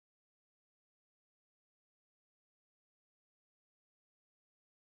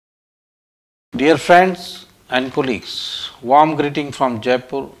Dear friends and colleagues, warm greeting from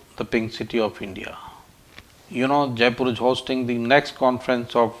Jaipur, the pink city of India. You know, Jaipur is hosting the next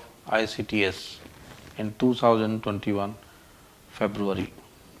conference of ICTS in 2021 February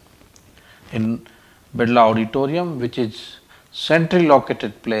in Birla Auditorium, which is centrally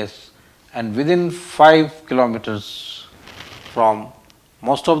located place and within 5 kilometers from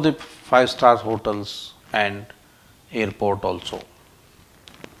most of the 5-star hotels and airport also.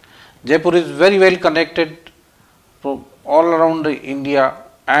 Jaipur is very well connected from all around India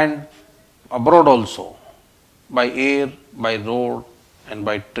and abroad also, by air, by road and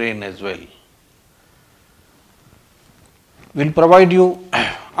by train as well. We will provide you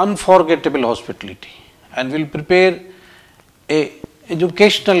unforgettable hospitality and will prepare a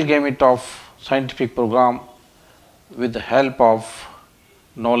educational gamut of scientific program with the help of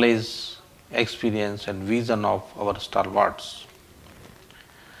knowledge, experience and vision of our stalwarts.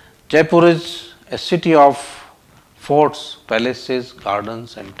 Jaipur is a city of forts, palaces,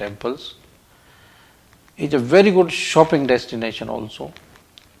 gardens and temples. It is a very good shopping destination also.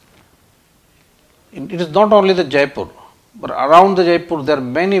 It is not only the Jaipur, but around the Jaipur there are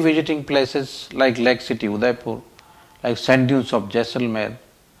many visiting places like Lake City Udaipur, like sand dunes of Jaisalmer,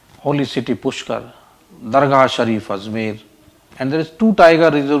 Holy City Pushkar, Dargah Sharif Ajmer, and there is 2 tiger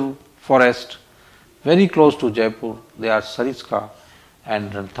reserve forest very close to Jaipur. They are Sariska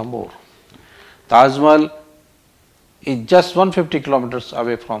and Ranthambore. Taj Mahal is just 150 kilometers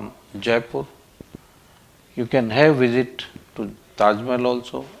away from Jaipur. You can have visit to Taj Mahal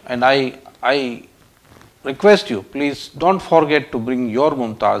also, and I request you, please don't forget to bring your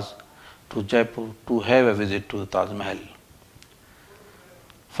Mumtaz to Jaipur to have a visit to the Taj Mahal.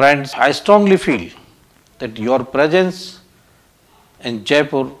 Friends, I strongly feel that your presence in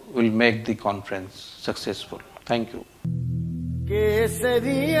Jaipur will make the conference successful. Thank you.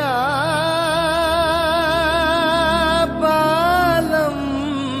 केसरिया बालम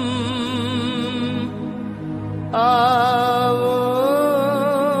आवो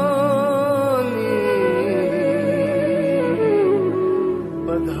नी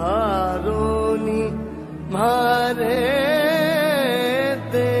पधारो नी मारे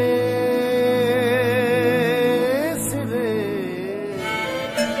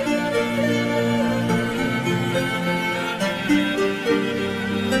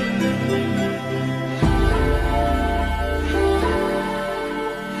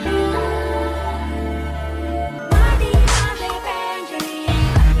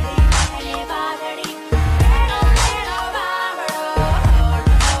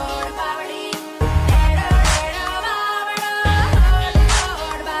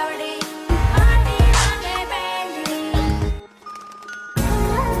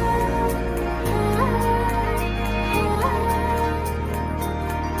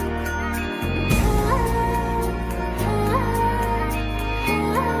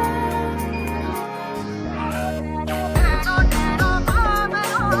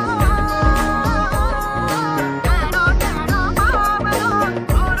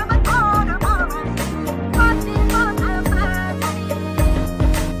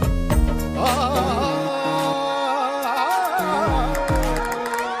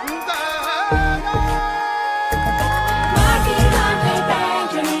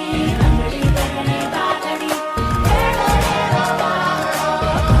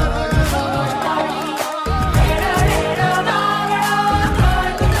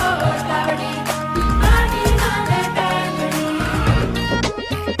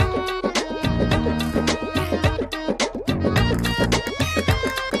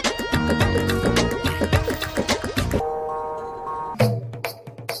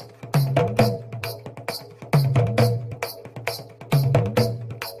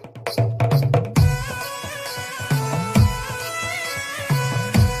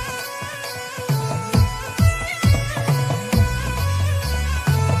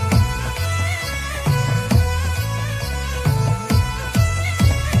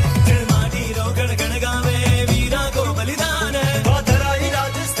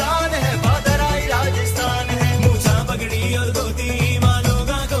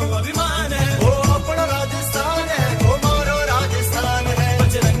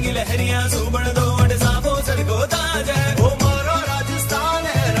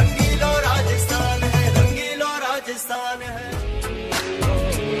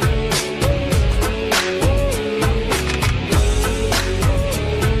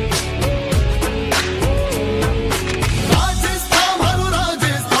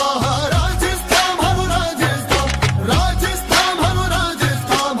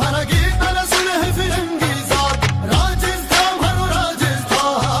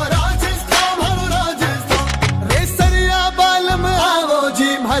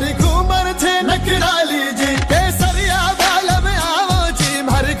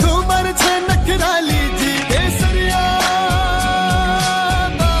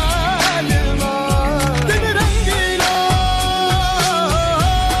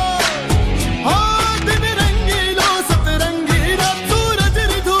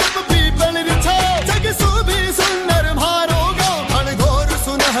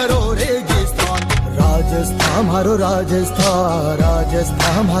हमारो राजस्थान,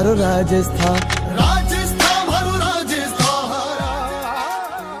 राजस्थान हमारो राजस्थान।